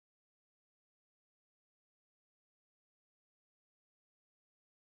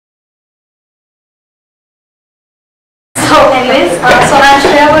So I'm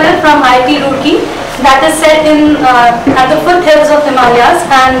Shreya Goel from IIT Roorkee, that is set in at the foothills of Himalayas,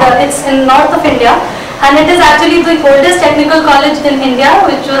 and it's in north of India, and it is actually the oldest technical college in India,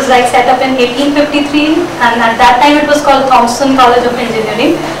 which was like set up in 1853, and at that time it was called Thompson College of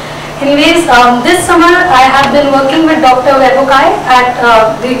Engineering. Anyways, this summer I have been working with Dr. Webokai at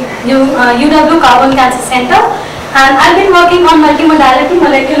the UW Carbon Cancer Center, and I've been working on multimodality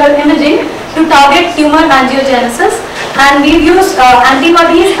molecular imaging to target tumor angiogenesis, and we've used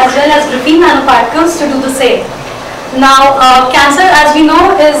antibodies as well as graphene nanoparticles to do the same. Now, cancer, as we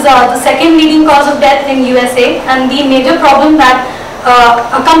know, is the second leading cause of death in USA, and the major problem that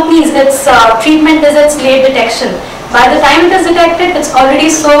accompanies its treatment is its late detection. By the time it is detected, it's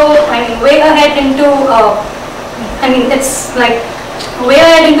already way ahead into, it's like way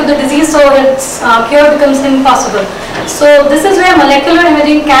ahead into the disease, so its cure becomes impossible. So this is where molecular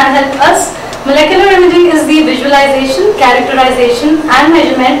imaging can help us. Molecular imaging is the visualization, characterization and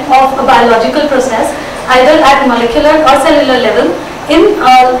measurement of a biological process, either at molecular or cellular level in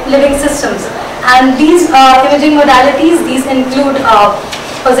living systems. And these imaging modalities, these include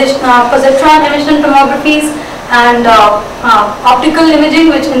positron emission tomographies and optical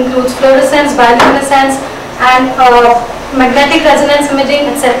imaging, which includes fluorescence, bioluminescence, and magnetic resonance imaging,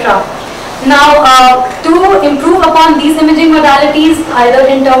 etc. Now, to improve upon these imaging modalities, either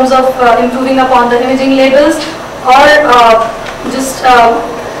in terms of improving upon the imaging labels or just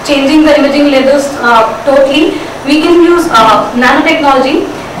changing the imaging labels totally, we can use nanotechnology,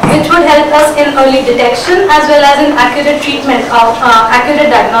 which would help us in early detection as well as in accurate treatment of accurate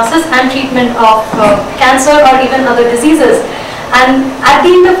diagnosis and treatment of cancer or even other diseases. And at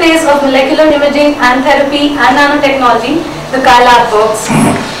the interface of molecular imaging and therapy and nanotechnology, the Lab works.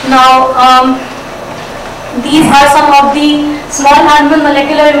 Now, these are some of the small animal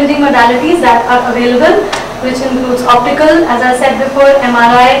molecular imaging modalities that are available, which includes optical, as I said before,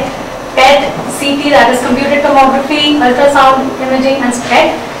 MRI, PET, CT, that is computed tomography, ultrasound imaging, and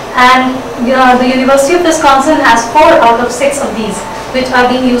SPECT. And the University of Wisconsin has 4 out of 6 of these, which are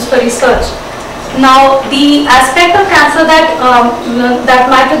being used for research. Now, the aspect of cancer that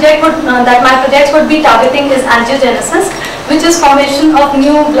my projects would be targeting is angiogenesis, which is formation of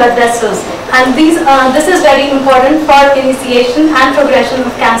new blood vessels, and this is very important for initiation and progression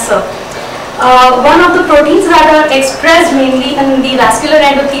of cancer. One of the proteins that are expressed mainly in the vascular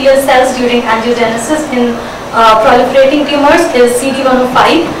endothelial cells during angiogenesis in proliferating tumors is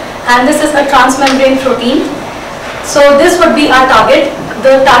CD105, and this is a transmembrane protein. So this would be our target.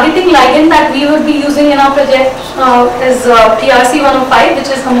 The targeting ligand that we would be using in our project is TRC105,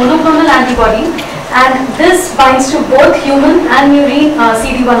 which is a monoclonal antibody, and this binds to both human and murine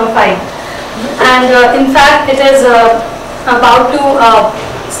CD105. And in fact, it is about to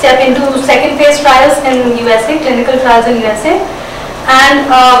step into second phase trials in USA, clinical trials in USA. And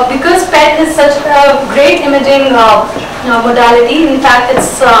because PET is such a great imaging modality, in fact,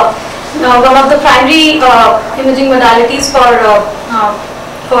 it's one of the primary imaging modalities for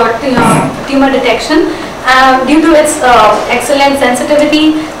tumor detection, due to its excellent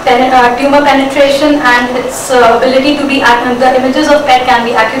sensitivity, tumor penetration, and its ability to be the images of PET can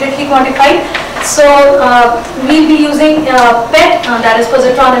be accurately quantified. So we'll be using PET, that is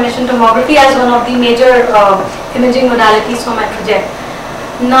positron emission tomography, as one of the major imaging modalities for my project.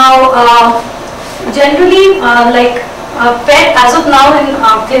 Now, generally, PET, as of now in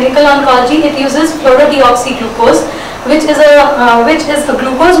clinical oncology, it uses fluorodeoxyglucose, which is a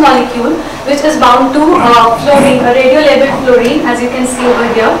glucose molecule which is bound to fluorine, a radio-labeled fluorine, as you can see over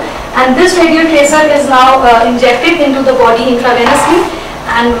here. And this radio tracer is now injected into the body intravenously,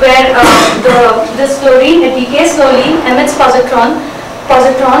 and where this fluorine, it decays slowly, emits positrons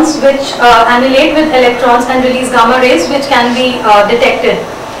which annihilate with electrons and release gamma rays, which can be detected.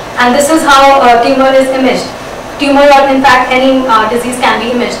 And this is how tumor is imaged. Tumor, or in fact any disease, can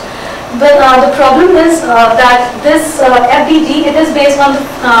be imaged. But the problem is that this FDG, it is based on the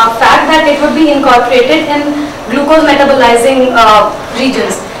fact that it would be incorporated in glucose metabolizing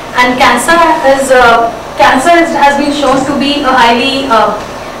regions, and cancer has been shown to be a highly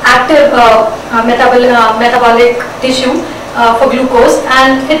active metabolic tissue for glucose,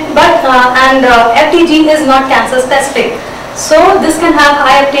 and FDG is not cancer specific. So this can have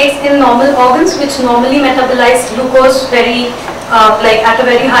high uptakes in normal organs, which normally metabolize glucose at a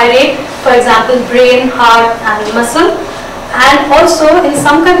very high rate, for example brain, heart and muscle. And also in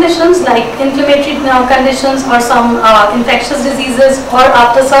some conditions like inflammatory conditions or some infectious diseases or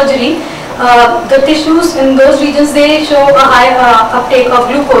after surgery, the tissues in those regions, they show a high uptake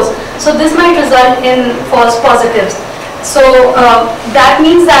of glucose. So this might result in false positives. So that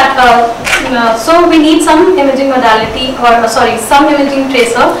means that so we need some imaging modality, or some imaging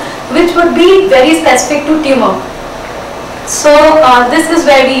tracer which would be very specific to tumor. So this is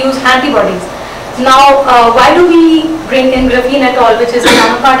where we use antibodies. Now why do we bring in graphene at all, which is a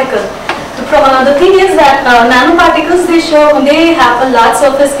nanoparticle? The thing is that nanoparticles, they have a large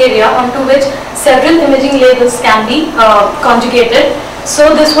surface area onto which several imaging labels can be conjugated.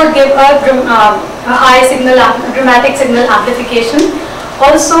 So this would give a high signal, dramatic signal amplification.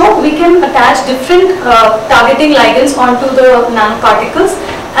 Also, we can attach different targeting ligands onto the nanoparticles,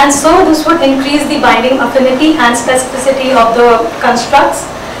 and so this would increase the binding affinity and specificity of the constructs.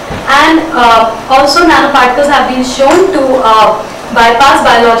 And also, nanoparticles have been shown to bypass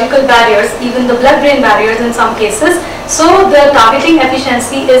biological barriers, even the blood-brain barriers in some cases. So the targeting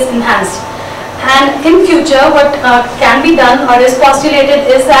efficiency is enhanced. And in future, what can be done or is postulated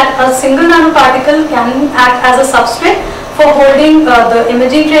is that a single nanoparticle can act as a substrate for holding the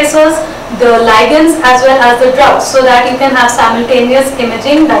imaging tracers, the ligands, as well as the drugs, so that you can have simultaneous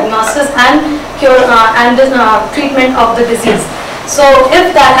imaging, diagnosis, and cure and treatment of the disease. So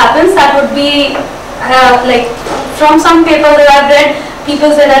if that happens, that would be like, from some papers that I've read,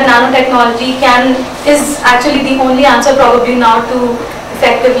 people say that nanotechnology is actually the only answer probably now to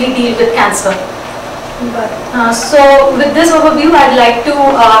effectively deal with cancer. So with this overview, I'd like to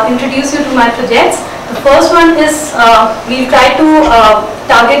introduce you to my projects. The first one is we try to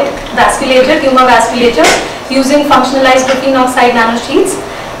target vasculature, tumor vasculature, using functionalized graphene oxide nanosheets.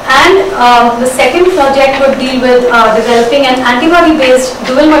 And the second project would deal with developing an antibody-based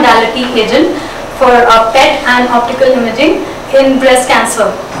dual modality agent for PET and optical imaging in breast cancer,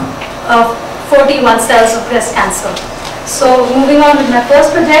 41 cells of breast cancer. So moving on with my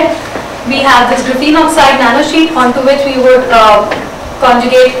first project, we have this graphene oxide nanosheet onto which we would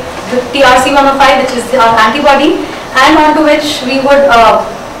conjugate the TRC105, which is our antibody, and onto which we would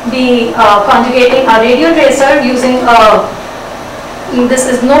be conjugating a radio tracer using this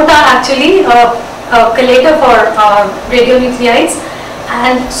is NOTA, actually, a chelator for radionuclides.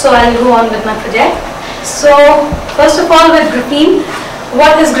 And so I'll go on with my project. So first of all, with graphene,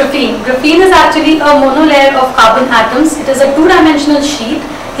 what is graphene? Graphene is actually a monolayer of carbon atoms. It is a two-dimensional sheet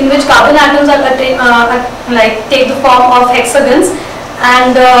in which carbon atoms are take the form of hexagons,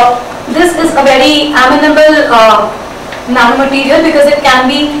 and this is a very amenable nanomaterial because it can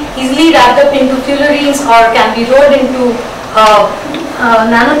be easily wrapped up into fullerenes or can be rolled into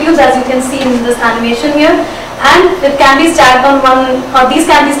nanotubes, as you can see in this animation here, and it can be stacked on these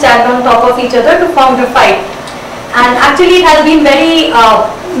can be stacked on top of each other to form graphite. And actually it has been very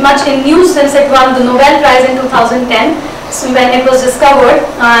much in use since it won the Nobel Prize in 2010, when it was discovered,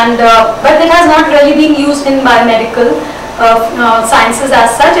 and but it has not really been used in biomedical sciences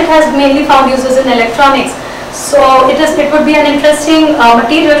as such. It has mainly found uses in electronics. So it would be an interesting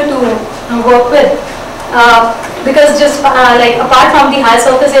material to work with. Because just apart from the high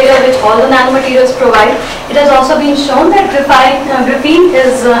surface area which all the nanomaterials provide, it has also been shown that graphene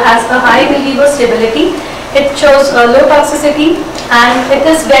has a high Weber stability. It shows low toxicity, and it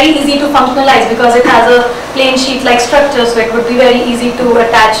is very easy to functionalize because it has a plain sheet-like structure, so it would be very easy to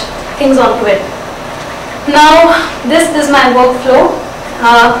attach things onto it. Now, this is my workflow.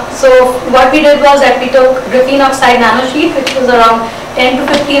 So what we did was that we took graphene oxide nanosheet, which was around 10 to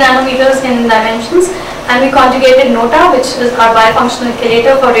 50 nanometers in dimensions, and we conjugated NOTA, which is our bifunctional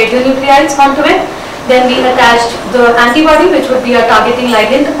chelator for radionuclides, onto it. Then we attached the antibody, which would be our targeting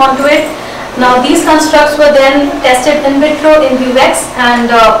ligand, onto it. Now these constructs were then tested in vitro in UX and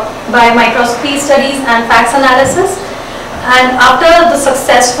by microscopy studies and FACS analysis. And after the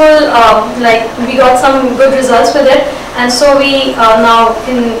successful, we got some good results with it, and so we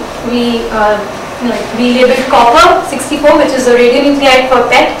we labeled copper 64, which is a radionuclide for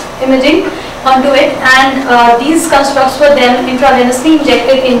PET imaging, onto it, and these constructs were then intravenously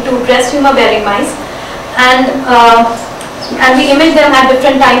injected into breast tumor bearing mice, and we imaged them at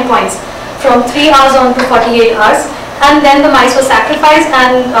different time points from 3 hours on to 48 hours, and then the mice were sacrificed,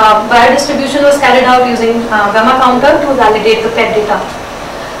 and biodistribution was carried out using gamma counter to validate the PET data.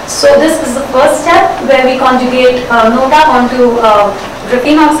 So this is the first step where we conjugate NOTA onto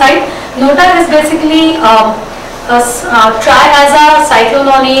graphene oxide. NOTA is basically triaza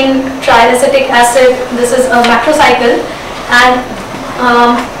cyclonolene triacetic acid. This is a macrocycle, and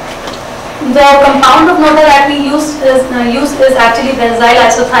the compound of NOTA that we use is actually benzyl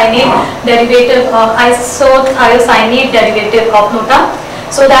isothianate derivative of isothiocyanate derivative of NOTA,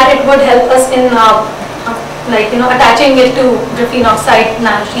 so that it would help us in attaching it to graphene oxide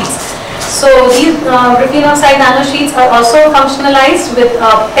nanosheets. So these graphene oxide nanosheets are also functionalized with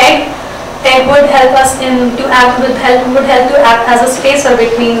PEG PEG would help us would help to act as a spacer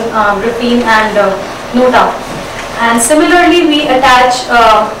between graphene and nota. And similarly, we attach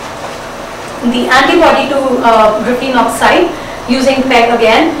the antibody to graphene oxide using PEG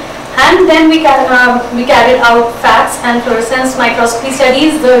again, and then we carried out FACS and fluorescence microscopy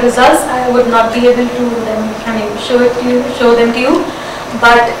studies. The results I would not be able to show them to you,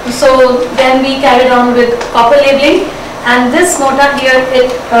 but so then we carried on with copper labeling, and this nota here,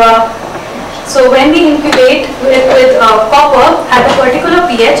 so when we incubate with copper at a particular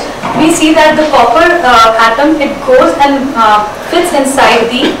pH, we see that the copper atom, it goes and fits inside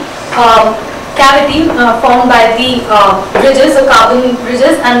the cavity formed by the bridges, the carbon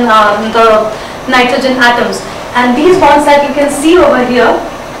bridges, and the nitrogen atoms. And these bonds that you can see over here,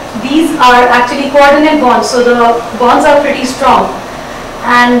 these are actually coordinate bonds, so the bonds are pretty strong.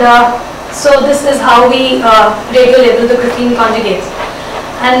 And so this is how we radiolabel the graphene conjugates.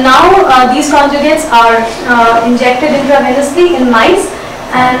 And now these conjugates are injected intravenously in mice,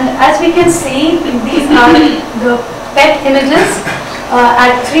 and as we can see, these are the PET images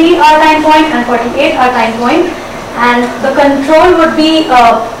at 3-hour time point and 48-hour time point, and the control would be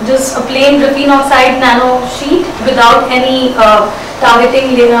just a plain graphene oxide nano sheet without any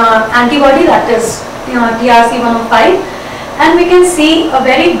targeting antibody, that is TRC105, and we can see a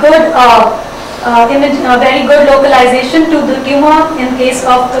very good very good localization to the tumor in case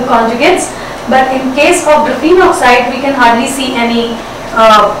of the conjugates, but in case of graphene oxide, we can hardly see any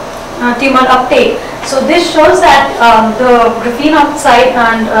tumor uptake. So this shows that the graphene oxide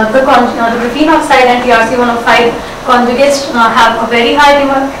and the graphene oxide and TRC105 conjugates have a very high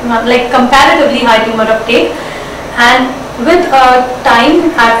tumor, like comparatively high tumor uptake, and with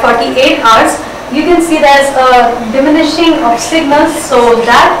time at 48 hours, you can see there's a diminishing of signals. So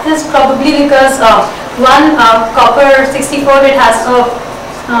that is probably because one, copper 64, it has a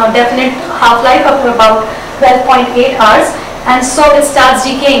definite half-life of about 12.8 hours, and so it starts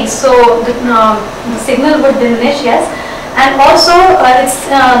decaying, so the signal would diminish, yes, and also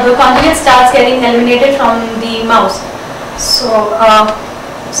the conjugate starts getting eliminated from the mouse. So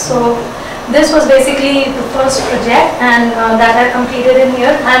so this was basically the first project, and that I completed in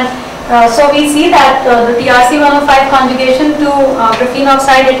here. And so we see that the TRC105 conjugation to graphene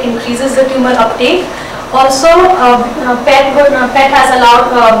oxide, it increases the tumor uptake. Also, PET has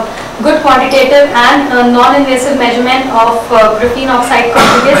allowed good quantitative and non-invasive measurement of graphene oxide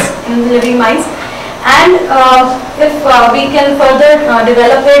conjugates in the living mice. And if we can further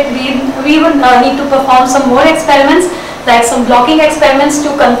develop it, we would need to perform some more experiments, like some blocking experiments, to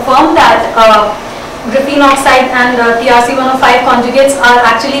confirm that graphene oxide and TRC105 conjugates are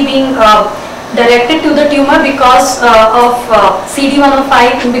actually being directed to the tumor because of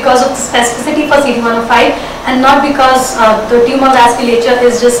CD105, because of the specificity for CD105, and not because the tumor vasculature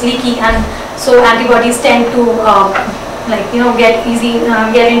is just leaky, and so antibodies tend to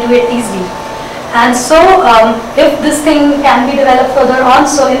get into it easily. And so if this thing can be developed further on,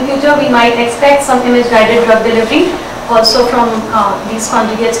 so in future we might expect some image guided drug delivery also from these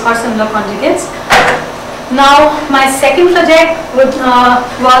conjugates or similar conjugates. Now, my second project was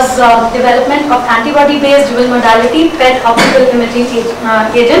development of antibody-based dual modality PET optical imaging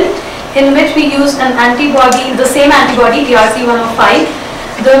agent, in which we used an antibody, the same antibody TRC105.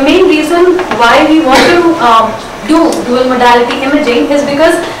 The main reason why we want to do dual modality imaging is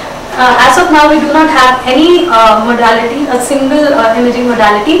because as of now we do not have any modality, a single imaging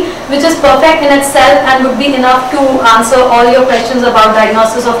modality, which is perfect in itself and would be enough to answer all your questions about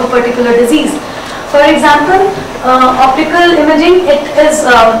diagnosis of a particular disease. For example, optical imaging, it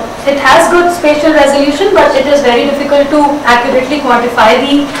has good spatial resolution, but it is very difficult to accurately quantify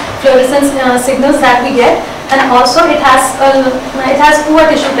the fluorescence signals that we get, and also it has poor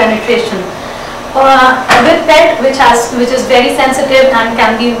tissue penetration. With PET, which is very sensitive and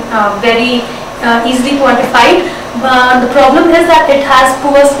can be very easily quantified, the problem is that it has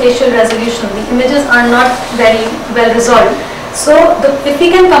poor spatial resolution. The images are not very well resolved. So if we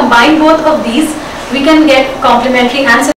can combine both of these, we can get complementary answers.